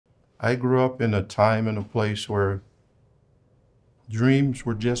I grew up in a time and a place where dreams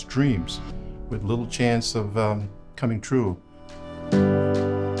were just dreams with little chance of coming true.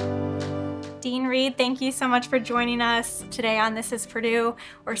 Dean Reed, thank you so much for joining us today on This Is Purdue.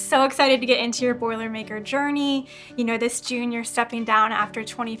 We're so excited to get into your Boilermaker journey. You know, this June you're stepping down after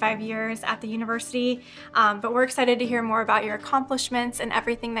 25 years at the university, but we're excited to hear more about your accomplishments and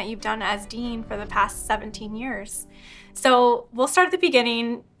everything that you've done as Dean for the past 17 years. So we'll start at the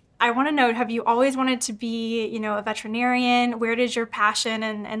beginning. I want to know, have you always wanted to be, a veterinarian? Where did your passion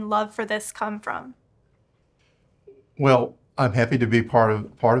and love for this come from? Well, I'm happy to be part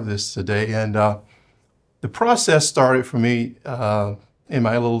of this today, and the process started for me in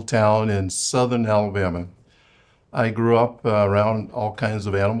my little town in southern Alabama. I grew up around all kinds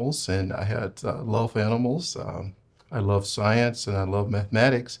of animals, and I had love for animals. I love science and I love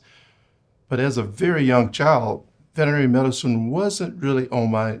mathematics, but as a very young child, veterinary medicine wasn't really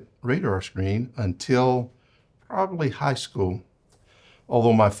on my radar screen until probably high school.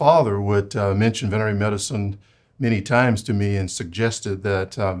 Although my father would mention veterinary medicine many times to me and suggested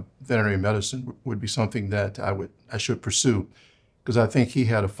that veterinary medicine would be something that I should pursue, because I think he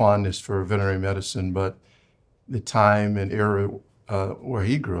had a fondness for veterinary medicine, but the time and era where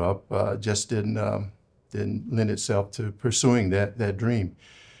he grew up just didn't lend itself to pursuing that dream.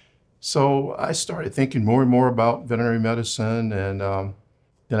 So I started thinking more and more about veterinary medicine, and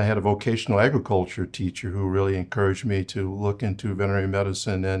then I had a vocational agriculture teacher who really encouraged me to look into veterinary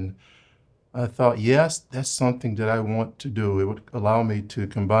medicine, and I thought, yes, that's something that I want to do. It would allow me to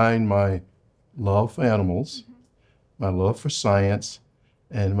combine my love for animals, my love for science,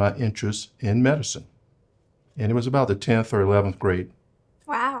 and my interest in medicine. And it was about the 10th or 11th grade.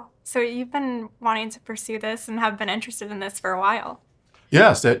 Wow. So you've been wanting to pursue this and have been interested in this for a while.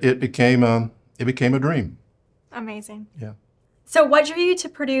 Yes, it became a dream. Amazing. Yeah. So what drew you to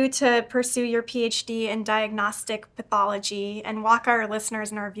Purdue to pursue your PhD in diagnostic pathology, and walk our listeners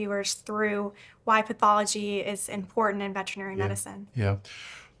and our viewers through why pathology is important in veterinary medicine? Yeah.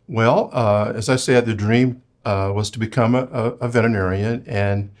 Well, as I said, the dream was to become a veterinarian,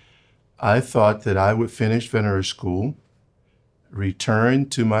 and I thought that I would finish veterinary school, return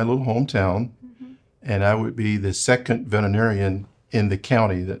to my little hometown, and I would be the second veterinarian in the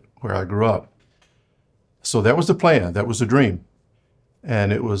county where I grew up. So that was the plan. That was the dream.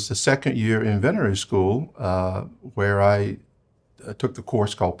 And it was the second year in veterinary school where I took the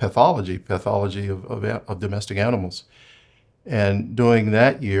course called pathology of domestic animals. And during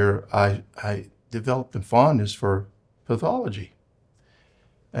that year, I developed a fondness for pathology.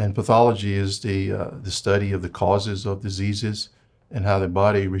 And pathology is the study of the causes of diseases and how the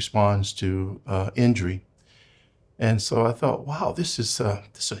body responds to injury. And so I thought, wow, this is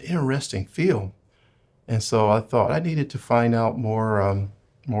an interesting field. And so I thought I needed to find out more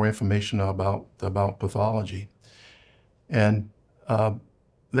information about pathology. And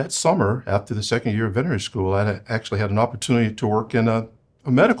that summer, after the second year of veterinary school, I actually had an opportunity to work in a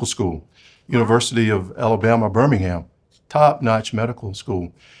medical school, University of Alabama, Birmingham, top-notch medical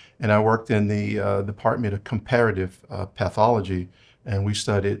school. And I worked in the Department of Comparative Pathology, and we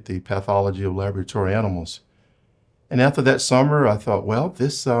studied the pathology of laboratory animals. And after that summer, I thought, well,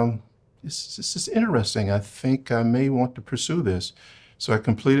 this is interesting. I think I may want to pursue this. So I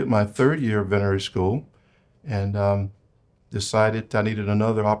completed my third year of veterinary school and decided I needed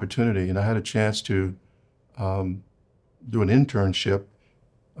another opportunity. And I had a chance to do an internship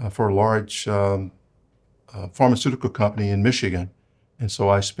for a large pharmaceutical company in Michigan. And so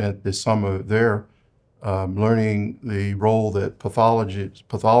I spent this summer there learning the role that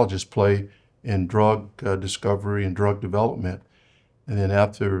pathologists play in drug discovery and drug development. And then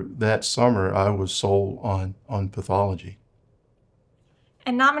after that summer, I was sold on pathology.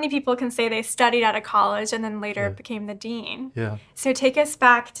 And not many people can say they studied out of college and then later became the dean. Yeah. So take us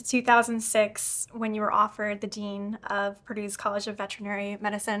back to 2006 when you were offered the dean of Purdue's College of Veterinary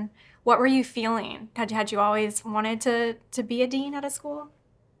Medicine. What were you feeling? Had you always wanted to be a dean at a school?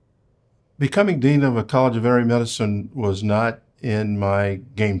 Becoming dean of a college of veterinary medicine was not in my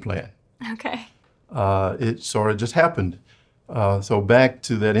game plan. Okay. It sort of just happened. So back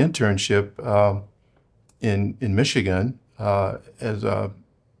to that internship in Michigan as a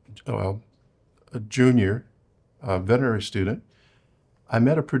junior veterinary student, I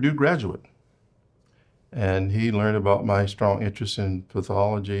met a Purdue graduate. And he learned about my strong interest in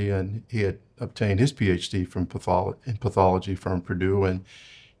pathology, and he had obtained his PhD in pathology from Purdue, and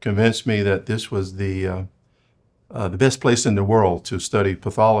convinced me that this was the best place in the world to study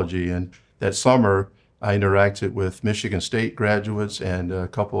pathology. And that summer, I interacted with Michigan State graduates and a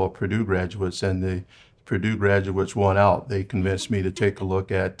couple of Purdue graduates, and the Purdue graduates won out. They convinced me to take a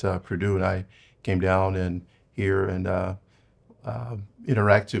look at Purdue, and I came down and here and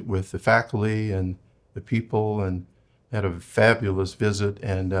interacted with the faculty and the people, and had a fabulous visit,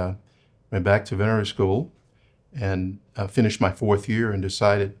 and went back to veterinary school and finished my 4th year and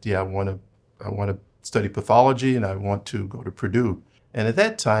decided, yeah, I want to study pathology and I want to go to Purdue. And at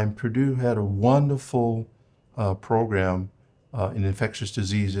that time, Purdue had a wonderful program in infectious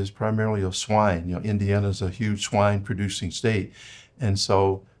diseases, primarily of swine. You know, Indiana's a huge swine producing state. And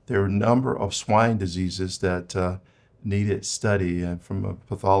so there were a number of swine diseases that needed study, and from a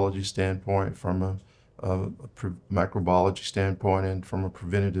pathology standpoint, from a microbiology standpoint, and from a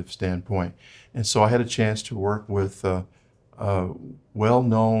preventative standpoint. And so I had a chance to work with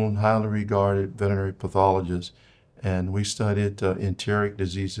well-known, highly regarded veterinary pathologists, and we studied enteric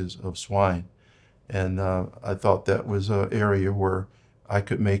diseases of swine. And I thought that was an area where I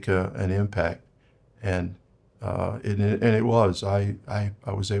could make an impact. And it was. I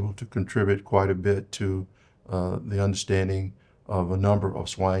was able to contribute quite a bit to the understanding of a number of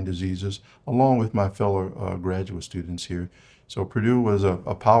swine diseases, along with my fellow graduate students here. So Purdue was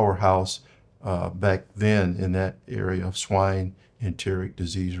a powerhouse back then in that area of swine enteric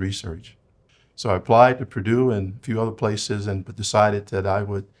disease research. So I applied to Purdue and a few other places, and decided that I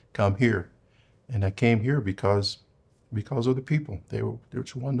would come here. And I came here because of the people. They were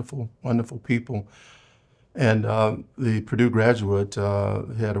wonderful, wonderful people. And the Purdue graduate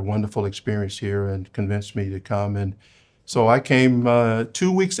had a wonderful experience here and convinced me to come. And so I came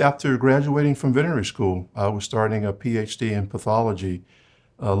 2 weeks after graduating from veterinary school. I was starting a PhD in pathology,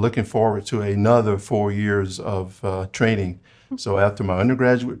 looking forward to another 4 years of training. So after my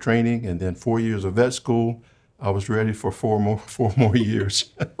undergraduate training and then 4 years of vet school, I was ready for four more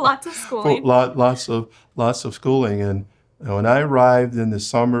years. Lots of schooling. Lots of schooling. And when I arrived in the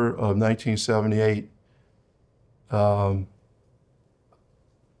summer of 1978, I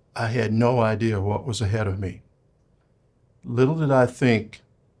had no idea what was ahead of me. Little did I think,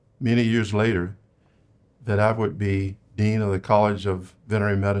 many years later, that I would be Dean of the College of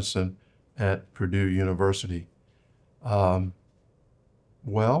Veterinary Medicine at Purdue University. Well,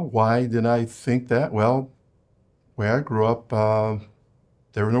 why did I think that? Well, where I grew up,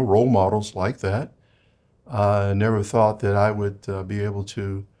 there were no role models like that. I never thought that I would be able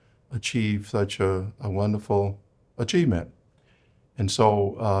to achieve such a wonderful achievement. And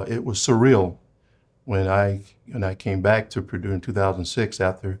so it was surreal when I came back to Purdue in 2006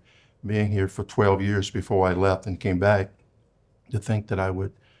 after being here for 12 years before I left and came back, to think that I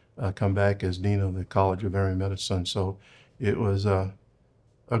would come back as Dean of the College of Veterinary Medicine. So it was a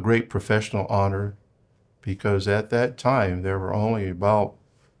great professional honor, because at that time there were only about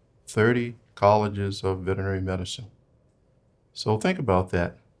 30 colleges of veterinary medicine. So think about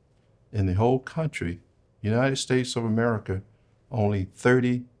that. In the whole country, United States of America, only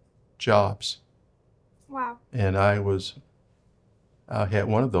 30 jobs. Wow. And I had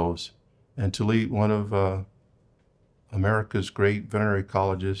one of those. And to lead one of America's great veterinary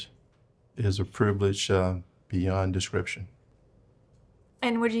colleges is a privilege beyond description.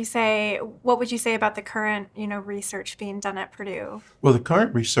 And what would you say about the current, research being done at Purdue? Well, the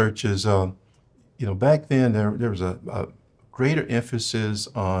current research is, back then there was a greater emphasis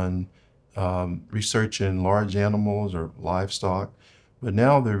on research in large animals or livestock, but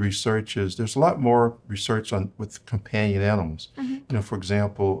now the research there's a lot more research with companion animals. Mm-hmm. For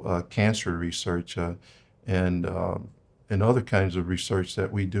example, cancer research and other kinds of research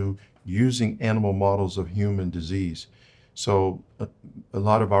that we do using animal models of human disease. So a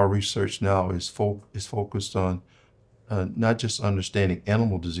lot of our research now is focused on not just understanding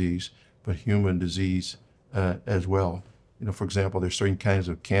animal disease, but human disease as well. For example, there's certain kinds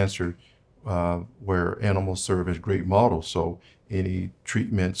of cancer where animals serve as great models. So any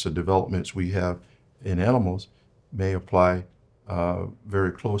treatments or developments we have in animals may apply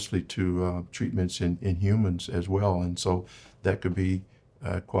very closely to treatments in humans as well. And so that could be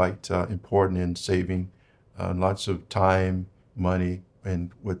quite important in saving lots of time, money, and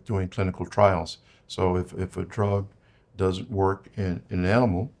with doing clinical trials. So if a drug doesn't work in an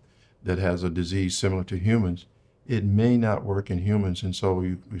animal that has a disease similar to humans, it may not work in humans, and so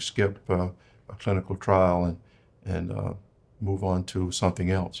we skip a clinical trial and move on to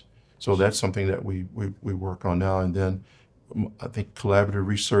something else. So that's something that we work on now. And then I think collaborative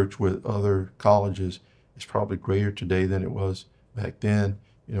research with other colleges is probably greater today than it was back then.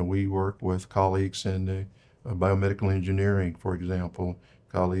 We work with colleagues in biomedical engineering, for example,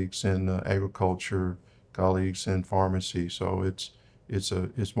 colleagues in agriculture, colleagues in pharmacy. So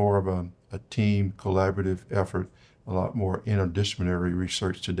it's more of a team collaborative effort a lot more interdisciplinary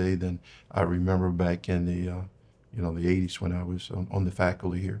research today than I remember back in the the 80s when I was on the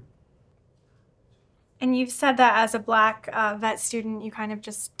faculty here. And you've said that as a Black vet student, you kind of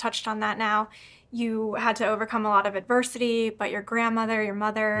just touched on that now. You had to overcome a lot of adversity, but your grandmother, your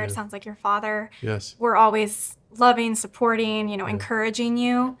mother, it Yes. sounds like your father, Yes. were always loving, supporting, encouraging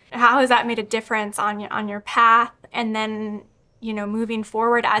you. How has that made a difference on your path? And then, moving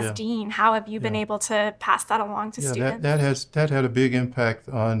forward as Yeah. dean, how have you been Yeah. able to pass that along to Yeah, students? that had a big impact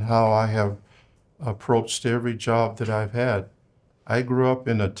on how I have approached every job that I've had. I grew up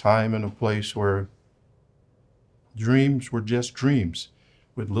in a time and a place where dreams were just dreams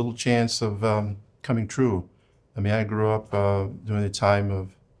with little chance of coming true. I mean, I grew up during the time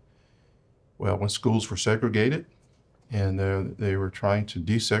of, well, when schools were segregated and they were trying to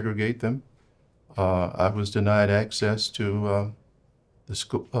desegregate them. I was denied access to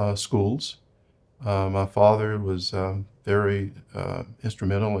the schools. My father was very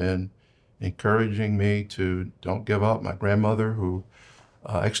instrumental in encouraging me to don't give up. My grandmother, who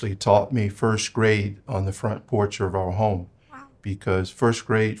actually taught me first grade on the front porch of our home. Wow. Because first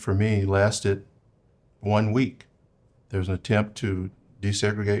grade for me lasted 1 week. There was an attempt to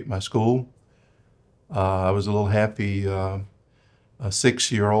desegregate my school. I was a little happy, a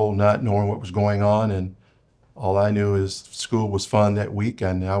 6-year-old not knowing what was going on, and all I knew is school was fun that week,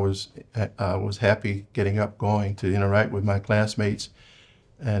 and I was happy getting up, going to interact with my classmates,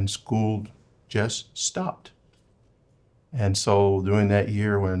 and school just stopped. And so during that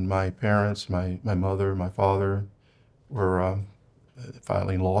year when my parents, my mother, my father were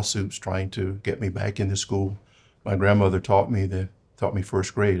filing lawsuits trying to get me back into school, my grandmother taught me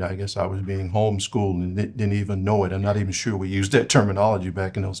first grade. I guess I was being homeschooled and didn't even know it. I'm not even sure we used that terminology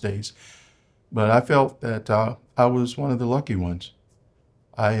back in those days. But I felt that I was one of the lucky ones.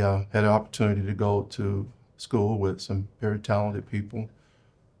 I had an opportunity to go to school with some very talented people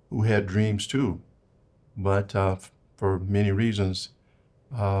who had dreams too. But for many reasons,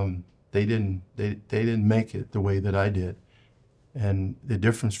 they didn't make it the way that I did. And the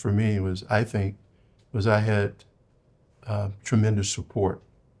difference for me was, I think, I had tremendous support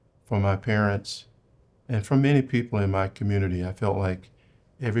from my parents and from many people in my community. I felt like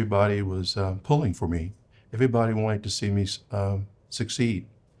everybody was pulling for me. Everybody wanted to see me succeed.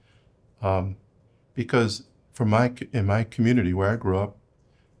 Because in my community where I grew up,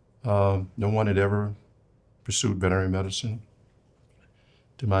 no one had ever pursued veterinary medicine.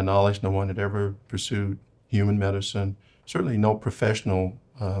 To my knowledge, no one had ever pursued human medicine. Certainly no professional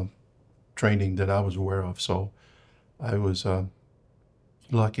training that I was aware of. So I was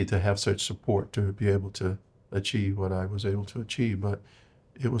lucky to have such support to be able to achieve what I was able to achieve, but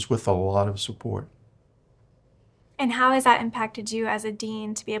it was with a lot of support. And how has that impacted you as a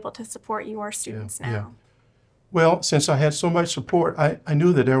dean to be able to support your students now? Yeah. Well, since I had so much support, I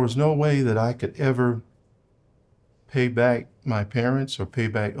knew that there was no way that I could ever pay back my parents or pay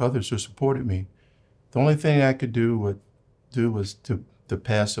back others who supported me. The only thing I could do was to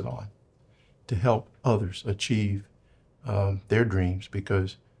pass it on, to help others achieve their dreams,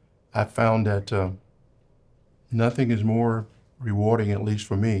 because I found that nothing is more rewarding, at least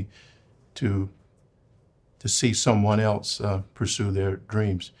for me, to see someone else pursue their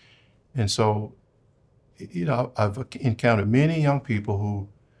dreams. And so, I've encountered many young people who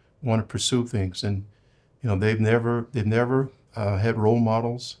want to pursue things, and they've never had role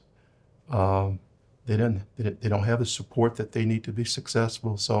models. They don't have the support that they need to be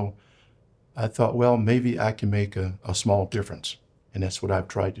successful. So I thought, well, maybe I can make a small difference, and that's what I've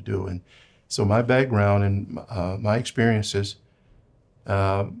tried to do. And so my background and my experiences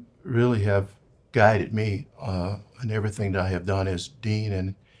really have guided me in everything that I have done as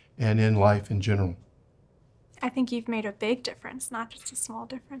dean and in life in general. I think you've made a big difference, not just a small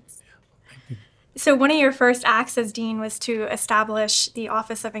difference. Yeah. So one of your first acts as dean was to establish the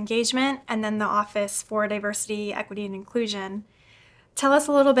Office of Engagement and then the Office for Diversity, Equity, and Inclusion. Tell us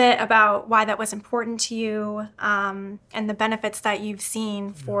a little bit about why that was important to you, and the benefits that you've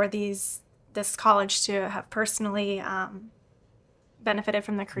seen for this college to have personally benefited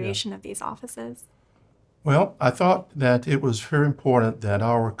from the creation of these offices. Well, I thought that it was very important that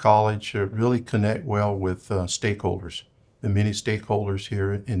our college should really connect well with stakeholders, the many stakeholders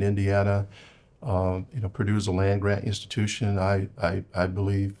here in Indiana. Purdue is a land-grant institution. I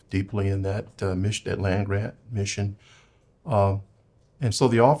believe deeply in that mission, that land-grant mission. And so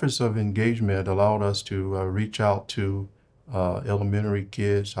the Office of Engagement allowed us to reach out to elementary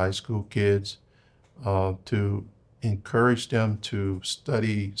kids, high school kids, to encourage them to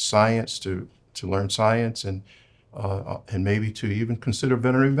study science, to learn science, and maybe to even consider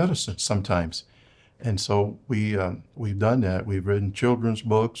veterinary medicine sometimes. And so we've done that. We've written children's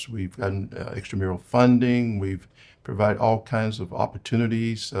books. We've gotten extramural funding. We've provided all kinds of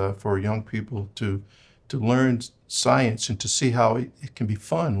opportunities for young people to learn science and to see how it can be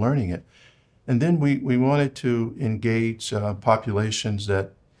fun learning it. And then we wanted to engage populations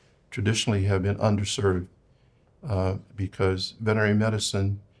that traditionally have been underserved because veterinary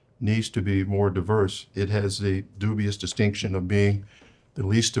medicine needs to be more diverse. It has the dubious distinction of being the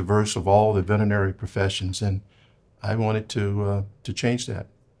least diverse of all the veterinary professions, and I wanted to change that.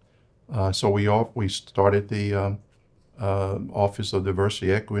 So we started the Office of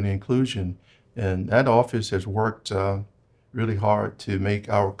Diversity, Equity, and Inclusion, and that office has worked really hard to make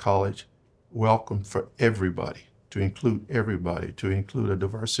our college welcome for everybody, to include everybody, to include a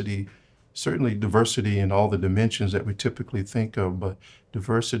diversity, certainly diversity in all the dimensions that we typically think of, but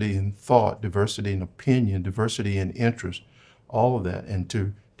diversity in thought, diversity in opinion, diversity in interest, all of that, and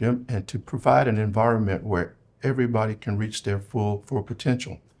to provide an environment where everybody can reach their full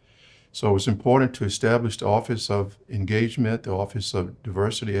potential. So it's important to establish the Office of Engagement, the Office of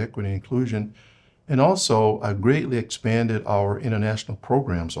Diversity, Equity, and Inclusion, and also I greatly expanded our International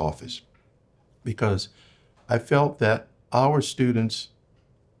Programs Office because I felt that our students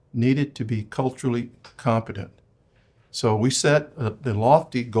needed to be culturally competent. So we set the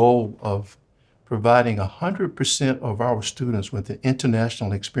lofty goal of providing 100% of our students with an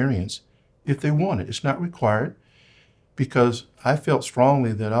international experience if they want it. It's not required, because I felt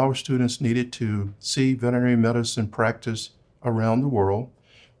strongly that our students needed to see veterinary medicine practice around the world,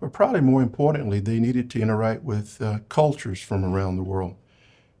 but probably more importantly, they needed to interact with cultures from around the world,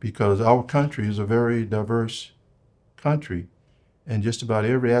 because our country is a very diverse country, and just about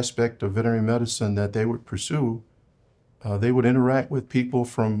every aspect of veterinary medicine that they would pursue, they would interact with people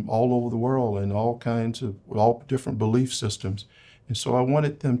from all over the world and all different belief systems. And so I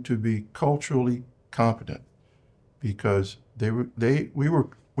wanted them to be culturally competent, because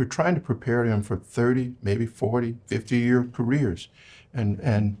we're trying to prepare them for 30, maybe 40, 50-year careers.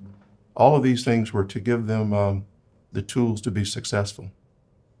 And all of these things were to give them the tools to be successful.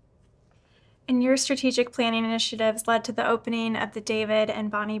 And your strategic planning initiatives led to the opening of the David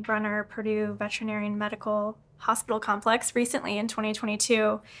and Bonnie Brunner Purdue Veterinary and Medical Hospital Complex recently in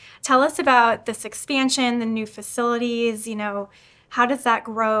 2022. Tell us about this expansion, the new facilities, how does that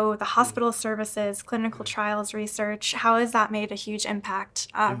grow the hospital services, clinical trials research? How has that made a huge impact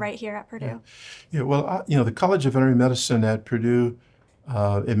right here at Purdue? Well, the College of Veterinary Medicine at Purdue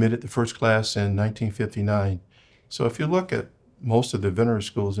admitted the first class in 1959. So if you look at most of the veterinary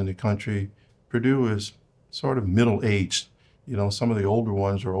schools in the country, Purdue is sort of middle-aged. Some of the older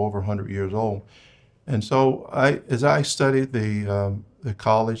ones are over 100 years old. And so as I studied the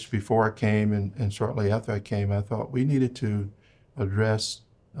college before I came and shortly after I came, I thought we needed to address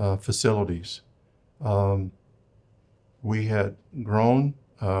facilities. We had grown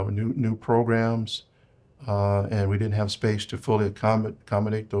new programs, and we didn't have space to fully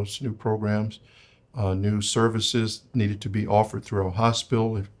accommodate those new programs. New services needed to be offered through our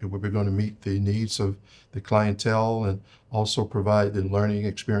hospital if we were going to meet the needs of the clientele, and also provide the learning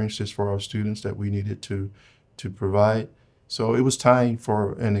experiences for our students that we needed to provide. So it was time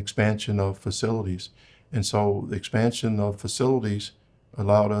for an expansion of facilities. And so the expansion of facilities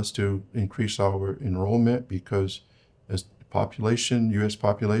allowed us to increase our enrollment, because as the population, U.S.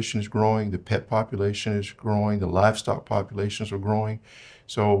 population is growing, the pet population is growing, the livestock populations are growing.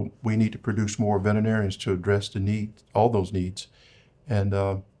 So we need to produce more veterinarians to address the needs, all those needs. And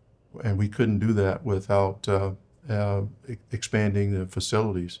we couldn't do that without expanding the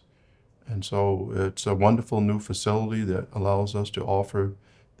facilities. And so it's a wonderful new facility that allows us to offer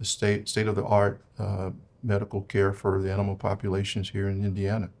the state-of-the-art medical care for the animal populations here in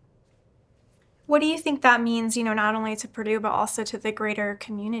Indiana. What do you think that means, not only to Purdue, but also to the greater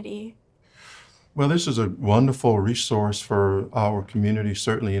community? Well, this is a wonderful resource for our community,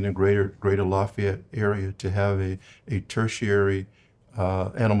 certainly in the greater Lafayette area, to have a tertiary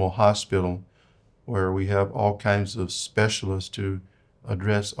animal hospital where we have all kinds of specialists to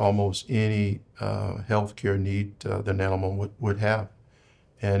address almost any healthcare need that an animal would have.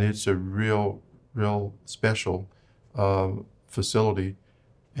 And it's a real special facility.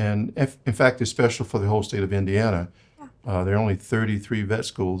 And in fact, it's special for the whole state of Indiana. Yeah. There are only 33 vet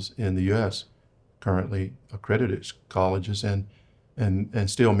schools in the U.S. currently, accredited colleges, and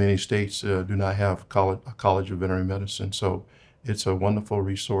still many states do not have a college of veterinary medicine. So it's a wonderful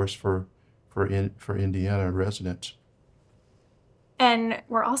resource for Indiana residents. And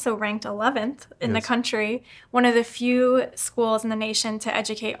we're also ranked 11th in the country, one of the few schools in the nation to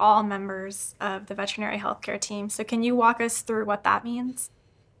educate all members of the veterinary healthcare team. So can you walk us through what that means?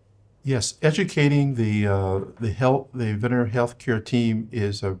 Yes, educating the veterinary healthcare team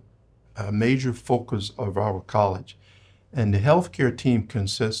is a major focus of our college. And the healthcare team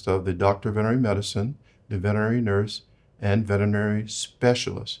consists of the doctor of veterinary medicine, the veterinary nurse, and veterinary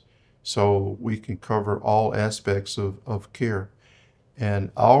specialist. So we can cover all aspects of care.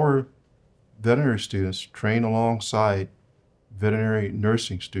 And our veterinary students train alongside veterinary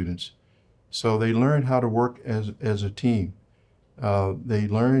nursing students. So they learn how to work as a team. They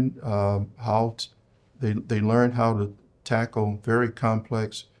learn they learn how to tackle very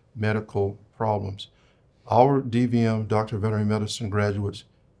complex medical problems. Our DVM, Doctor of Veterinary Medicine graduates,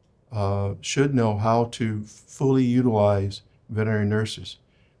 should know how to fully utilize veterinary nurses,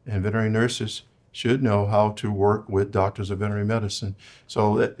 and veterinary nurses should know how to work with doctors of veterinary medicine.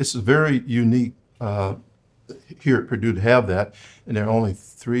 So it's very unique here at Purdue to have that, and there are only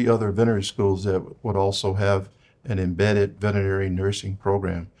 3 other veterinary schools that would also have an embedded veterinary nursing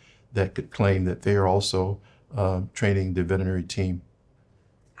program that could claim that they are also training the veterinary team.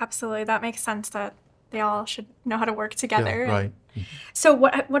 Absolutely. That makes sense that they all should know how to work together. Yeah, right. So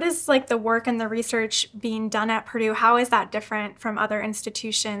what is like the work and the research being done at Purdue? How is that different from other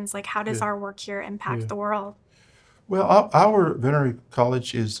institutions? Like how does our work here impact the world? Well, our veterinary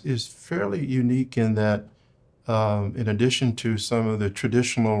college is fairly unique in that in addition to some of the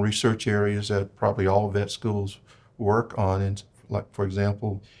traditional research areas that probably all vet schools work on, and like, for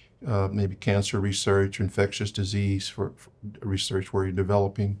example, maybe cancer research, infectious disease for research where you're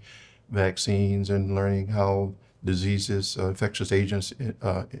developing vaccines and learning how diseases, infectious agents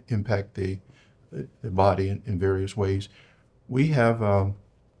impact the body in various ways. We have a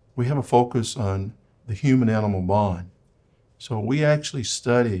focus on the human-animal bond. So we actually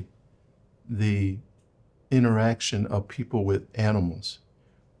study the interaction of people with animals.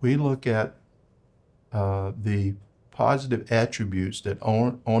 We look at the positive attributes that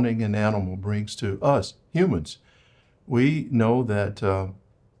owning an animal brings to us, humans. We know that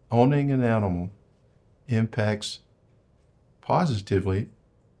owning an animal impacts positively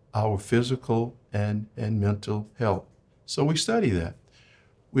our physical and mental health. So we study that.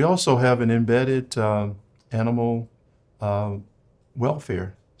 We also have an embedded animal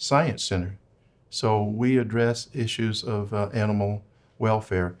welfare science center. So we address issues of animal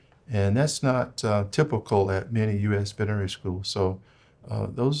welfare, and that's not typical at many U.S. veterinary schools. So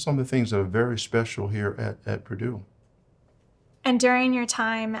those are some of the things that are very special here at Purdue. And during your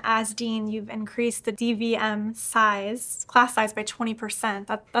time as dean, you've increased the DVM class size by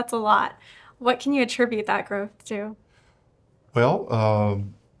 20%. That's a lot. What can you attribute that growth to? Well,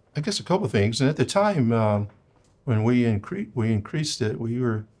 I guess a couple of things. And at the time when we increased it, we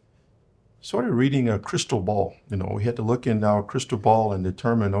were sort of reading a crystal ball. You know, we had to look in our crystal ball and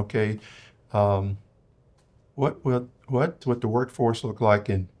determine, okay, what the workforce look like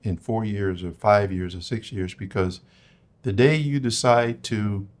in 4 years or 5 years or 6 years, because the day you decide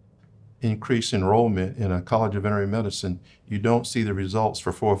to increase enrollment in a college of veterinary medicine, you don't see the results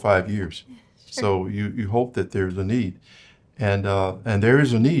for 4 or 5 years. Sure. So you hope that there's a need. And there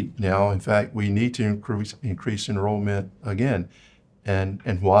is a need now. In fact, we need to increase enrollment again.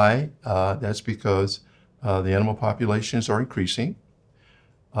 And why? That's because the animal populations are increasing.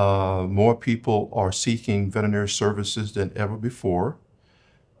 More people are seeking veterinary services than ever before.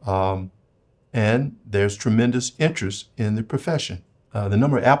 And there's tremendous interest in the profession. The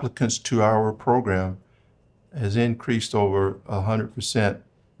number of applicants to our program has increased over 100%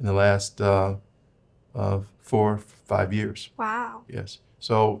 in the last 4 or 5 years. Wow. Yes.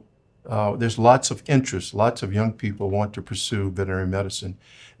 So there's lots of interest. Lots of young people want to pursue veterinary medicine.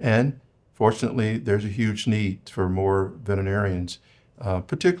 And fortunately, there's a huge need for more veterinarians,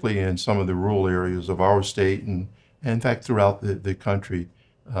 particularly in some of the rural areas of our state and in fact, throughout the country.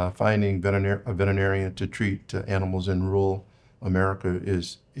 Finding a veterinarian to treat animals in rural America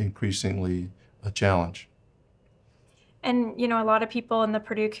is increasingly a challenge. And, you know, a lot of people in the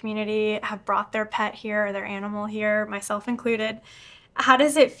Purdue community have brought their pet here or their animal here, myself included. How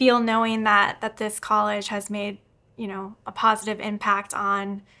does it feel knowing that this college has made, you know, a positive impact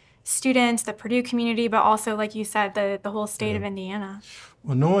on students, the Purdue community, but also, like you said, the whole state of Indiana?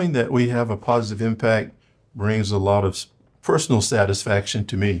 Well, knowing that we have a positive impact brings a lot of personal satisfaction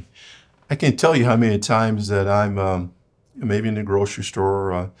to me. I can't tell you how many times that I'm maybe in the grocery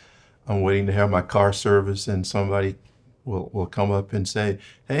store, or I'm waiting to have my car serviced, and somebody will come up and say,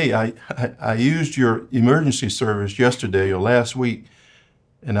 "Hey, I used your emergency service yesterday or last week,"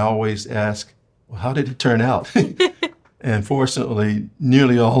 and I always ask, "Well, how did it turn out?" And fortunately,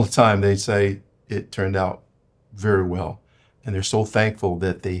 nearly all the time they say it turned out very well. And they're so thankful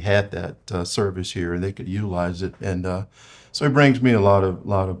that they had that service here and they could utilize it. And So it brings me a lot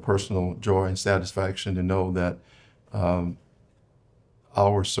of personal joy and satisfaction to know that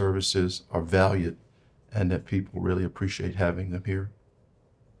our services are valued and that people really appreciate having them here.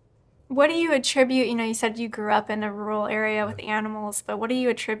 What do you attribute, you said you grew up in a rural area with animals, but what do you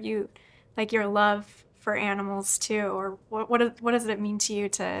attribute like your love for animals to, or what does it mean to you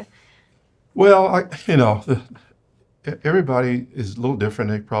to? Well, everybody is a little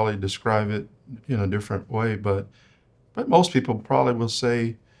different. They probably describe it in a different way, but most people probably will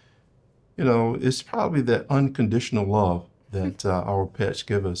say, it's probably that unconditional love that our pets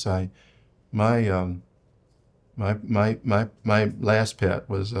give us. My last pet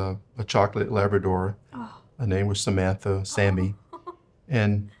was a chocolate Labrador. Oh. Her name was Samantha, Sammy,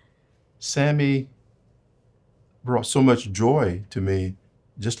 and Sammy brought so much joy to me.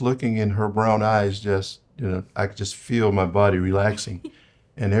 Just looking in her brown eyes, I could just feel my body relaxing.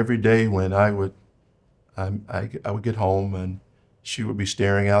 And every day when I would get home and she would be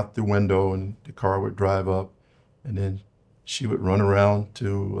staring out the window and the car would drive up, and then she would run around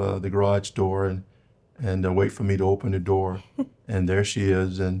to the garage door and wait for me to open the door. And there she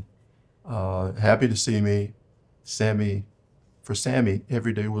is, and happy to see me. For Sammy,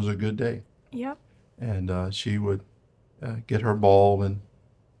 every day was a good day. Yep. And she would get her ball and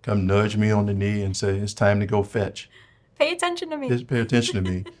come nudge me on the knee and say, "It's time to go fetch. Pay attention to me." Just pay attention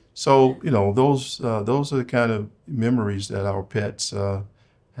to me." So, those are the kind of memories that our pets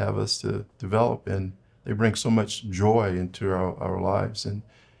have us to develop, and they bring so much joy into our lives. And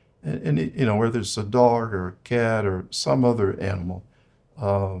whether it's a dog or a cat or some other animal,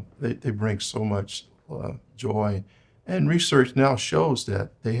 they bring so much joy. And research now shows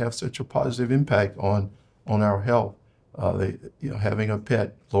that they have such a positive impact on our health. Having a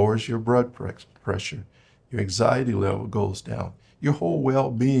pet lowers your blood pressure, your anxiety level goes down, your whole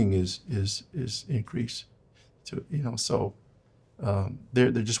well-being is increased. So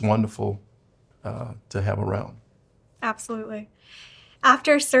they're just wonderful to have around. Absolutely.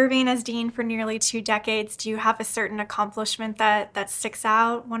 After serving as dean for nearly 2 decades, do you have a certain accomplishment that sticks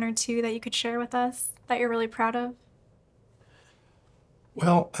out, one or two that you could share with us that you're really proud of?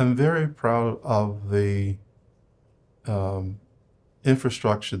 Well, I'm very proud of the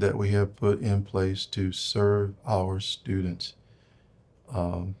infrastructure that we have put in place to serve our students,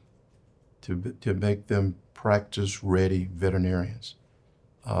 to make them practice-ready veterinarians.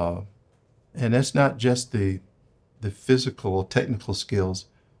 And that's not just the physical or technical skills,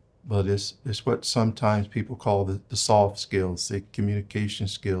 but it's what sometimes people call the soft skills, the communication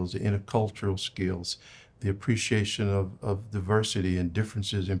skills, the intercultural skills, the appreciation of diversity and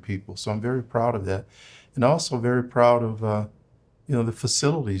differences in people. So I'm very proud of that. And also very proud of the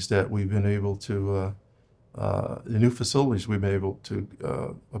facilities that we've been able to, the new facilities we've been able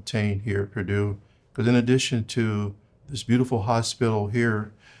to obtain here at Purdue. Because in addition to this beautiful hospital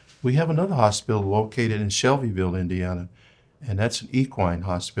here, we have another hospital located in Shelbyville, Indiana, and that's an equine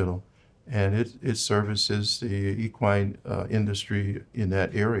hospital. And it services the equine industry in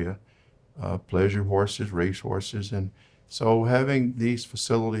that area, pleasure horses, race horses. And so having these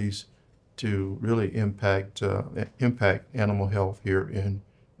facilities to really impact animal health here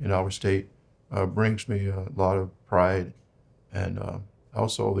in our state brings me a lot of pride. And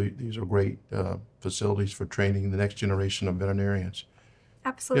also these are great facilities for training the next generation of veterinarians.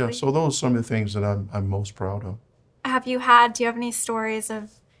 Absolutely. Yeah, so those are some of the things that I'm most proud of. Do you have any stories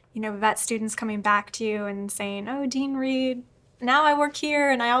of, vet students coming back to you and saying, "Oh, Dean Reed, now I work here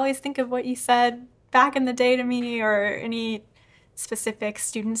and I always think of what you said back in the day to me," or any specific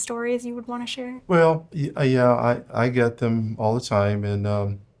student stories you would want to share? Well, yeah, I get them all the time, and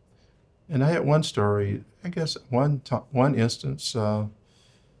I had one story, I guess one instance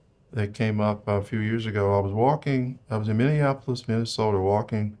that came up a few years ago. I was in Minneapolis, Minnesota,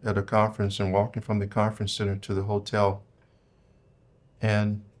 walking at a conference and walking from the conference center to the hotel,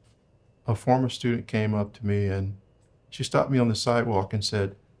 and a former student came up to me and she stopped me on the sidewalk and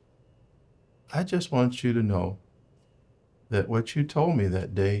said, "I just want you to know that what you told me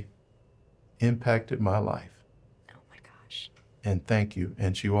that day impacted my life. Oh my gosh. And thank you."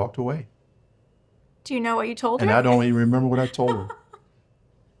 And she walked away. Do you know what you told her? And I don't even remember what I told her.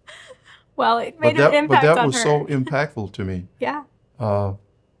 Well, it made an impact on her. But that was so impactful to me. Yeah.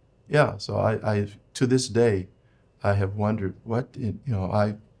 Yeah, so I to this day, I have wondered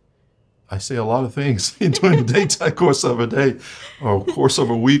I say a lot of things during the daytime course of a day or course of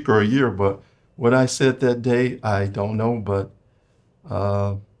a week or a year, but what I said that day, I don't know, but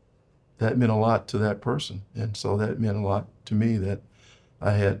that meant a lot to that person. And so that meant a lot to me that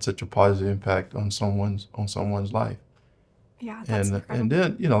I had such a positive impact on someone's life. Yeah, that's incredible. And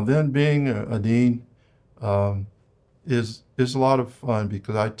then, then being a dean, is a lot of fun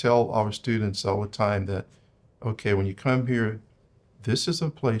because I tell our students all the time that, okay, when you come here, this is a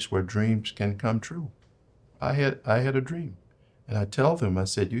place where dreams can come true. I had a dream, and I tell them, I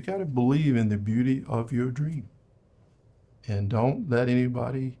said, you got to believe in the beauty of your dream, and don't let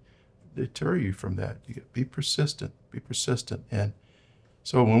anybody deter you from that. You got to be persistent, be persistent. And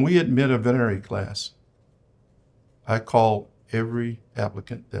so when we admit a veterinary class, I call every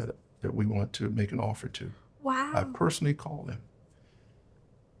applicant that we want to make an offer to. Wow. I personally call them.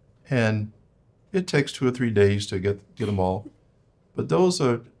 And it takes 2 or 3 days to get them all. But those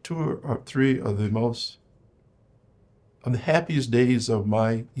are 2 or 3 of the happiest days of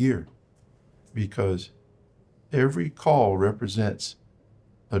my year, because every call represents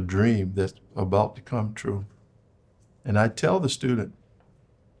a dream that's about to come true. And I tell the student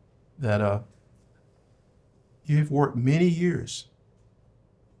that you've worked many years.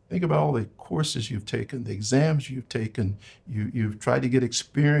 Think about all the courses you've taken, the exams you've taken. You've tried to get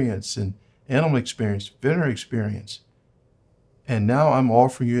experience and animal experience, veterinary experience. And now I'm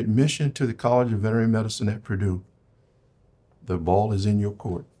offering you admission to the College of Veterinary Medicine at Purdue. The ball is in your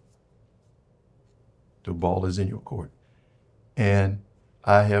court. The ball is in your court. And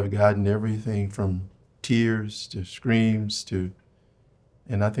I have gotten everything from tears to screams to,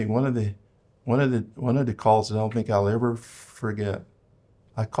 and I think one of the calls that I don't think I'll ever forget,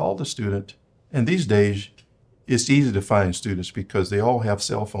 I called a student, and these days it's easy to find students because they all have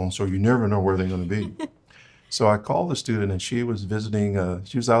cell phones, so you never know where they're going to be. So I called the student, and she was visiting,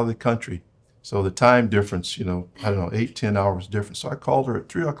 she was out of the country. So the time difference, I don't know, 8, 10 hours difference. So I called her at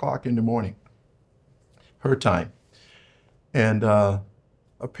 3 o'clock in the morning, her time. And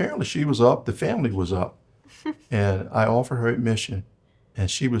apparently she was up, the family was up, and I offered her admission. And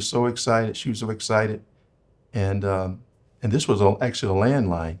she was so excited, And this was actually a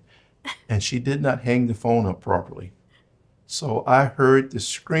landline, and she did not hang the phone up properly. So I heard the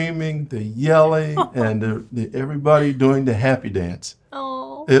screaming, the yelling, and everybody doing the happy dance.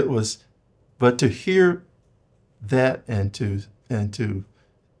 Oh. It was, but to hear that and to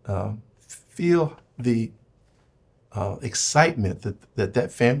feel the excitement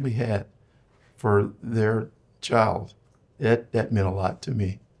that family had for their child, that meant a lot to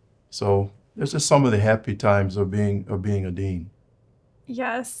me. So there's just some of the happy times of being a dean.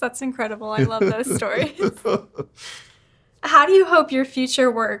 Yes, that's incredible. I love those stories. How do you hope your future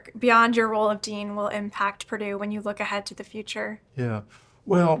work beyond your role of dean will impact Purdue when you look ahead to the future? Yeah.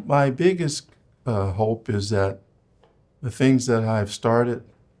 Well, my biggest hope is that the things that I've started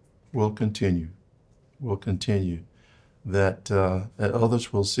will continue. That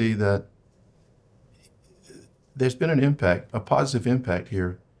others will see that there's been an impact, a positive impact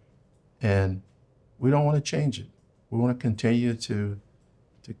here, and we don't want to change it. We want to continue to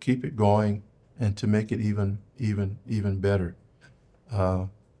keep it going and to make it even better,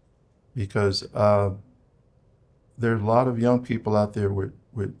 because there are a lot of young people out there with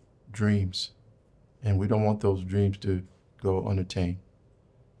dreams, and we don't want those dreams to go unattained.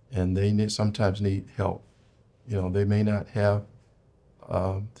 And they sometimes need help. They may not have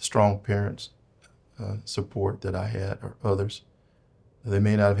the strong parents support that I had or others. They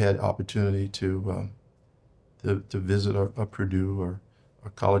may not have had opportunity to visit a Purdue or a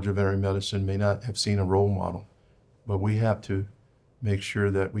College of Veterinary Medicine, may not have seen a role model. But we have to make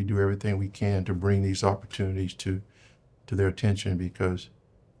sure that we do everything we can to bring these opportunities to their attention, because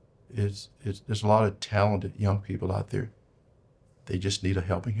there's a lot of talented young people out there. They just need a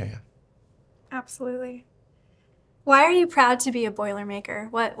helping hand. Absolutely. Why are you proud to be a Boilermaker?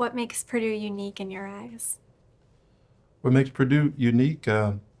 What makes Purdue unique in your eyes? What makes Purdue unique?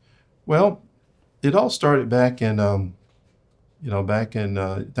 Well, it all started back in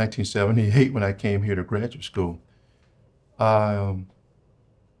 1978 when I came here to graduate school.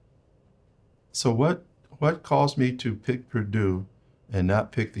 So what caused me to pick Purdue and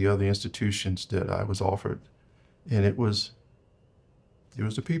not pick the other institutions that I was offered? And it was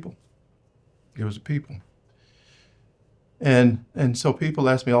the people. It was the people. And so people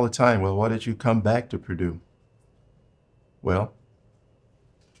ask me all the time, well, why did you come back to Purdue? Well,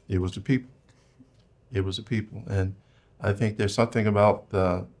 it was the people. It was the people. And I think there's something about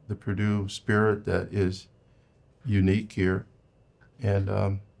the Purdue spirit that is unique here. And,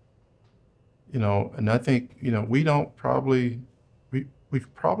 and I think, we probably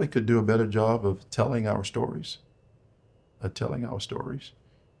could do a better job of telling our stories,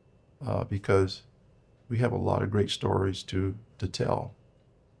 because we have a lot of great stories to tell.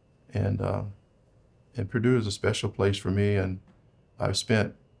 And Purdue is a special place for me, and I've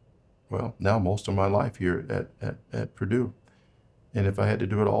spent, now most of my life here at Purdue. And if I had to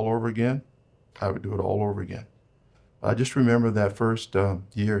do it all over again, I would do it all over again. I just remember that first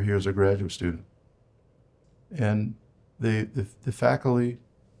year here as a graduate student. And the faculty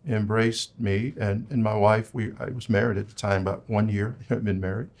embraced me and my wife. I was married at the time, about 1 year, had been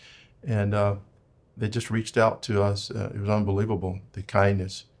married. And they just reached out to us. It was unbelievable, the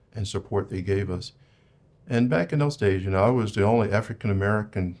kindness and support they gave us. And back in those days, I was the only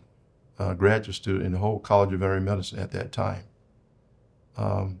African-American graduate student in the whole College of Veterinary Medicine at that time.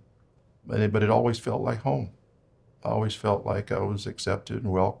 But it always felt like home. I always felt like I was accepted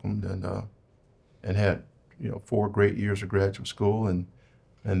and welcomed, and had 4 great years of graduate school, and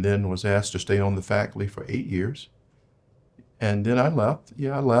then was asked to stay on the faculty for 8 years. And then I left.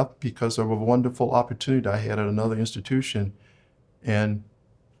 I left because of a wonderful opportunity I had at another institution, and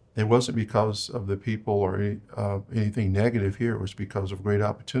it wasn't because of the people or anything negative here. It was because of great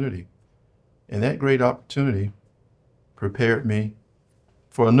opportunity. And that great opportunity prepared me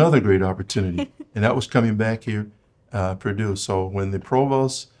for another great opportunity, and that was coming back here, Purdue. So when the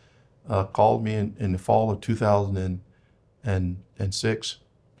provost called me in the fall of 2006,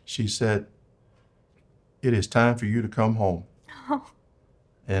 she said, "It is time for you to come home." Oh.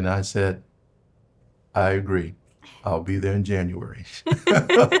 And I said, "I agree. I'll be there in January."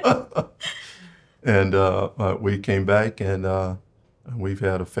 And we came back, and we've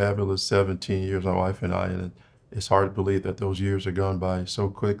had a fabulous 17 years, my wife and I, and it's hard to believe that those years have gone by so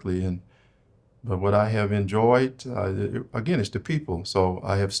quickly. But what I have enjoyed, again, it's the people. So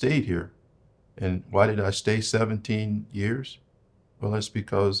I have stayed here. And why did I stay 17 years? Well, it's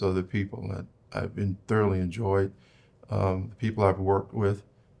because of the people that I've been thoroughly enjoyed, the people I've worked with.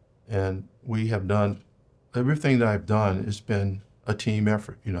 And we have done, everything that I've done has been a team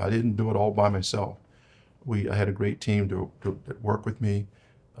effort. I didn't do it all by myself. I had a great team to work with me.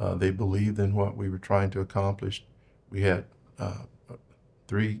 They believed in what we were trying to accomplish. We had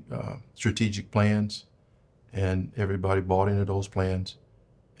 3 strategic plans, and everybody bought into those plans,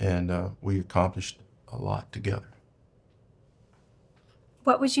 and we accomplished a lot together.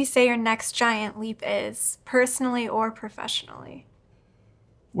 What would you say your next giant leap is, personally or professionally?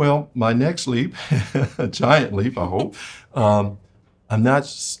 Well, my next leap, a giant leap, I hope. I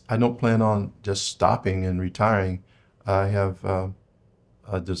don't plan on just stopping and retiring. I have a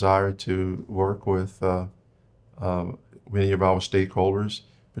desire to work with many of our stakeholders,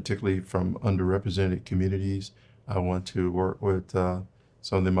 particularly from underrepresented communities. I want to work with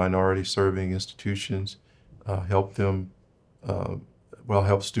some of the minority serving institutions, help them,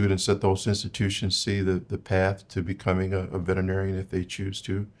 help students at those institutions see the path to becoming a veterinarian if they choose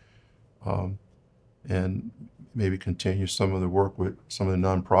to, and maybe continue some of the work with some of the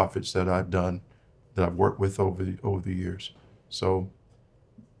nonprofits that I've worked with over the years. So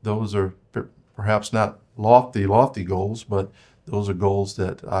those are perhaps not lofty goals, but those are goals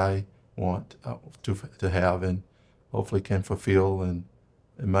that I want to have and hopefully can fulfill in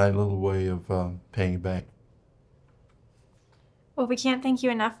my little way of paying back. Well, we can't thank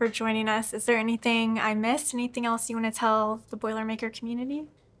you enough for joining us. Is there anything I missed? Anything else you want to tell the Boilermaker community?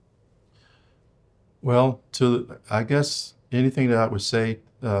 Well, I guess anything that I would say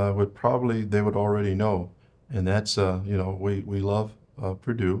they would already know, and that's we love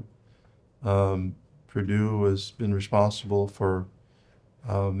Purdue. Purdue has been responsible for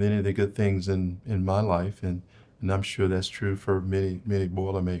many of the good things in my life, and I'm sure that's true for many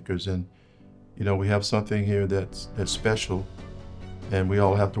Boilermakers. And we have something here that's special, and we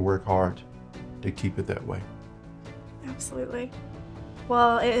all have to work hard to keep it that way. Absolutely.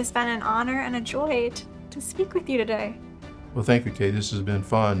 Well, it has been an honor and a joy to speak with you today. Well, thank you, Kate. This has been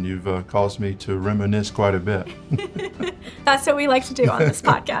fun. You've caused me to reminisce quite a bit. That's what we like to do on this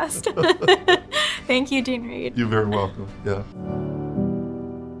podcast. Thank you, Dean Reed. You're very welcome. Yeah.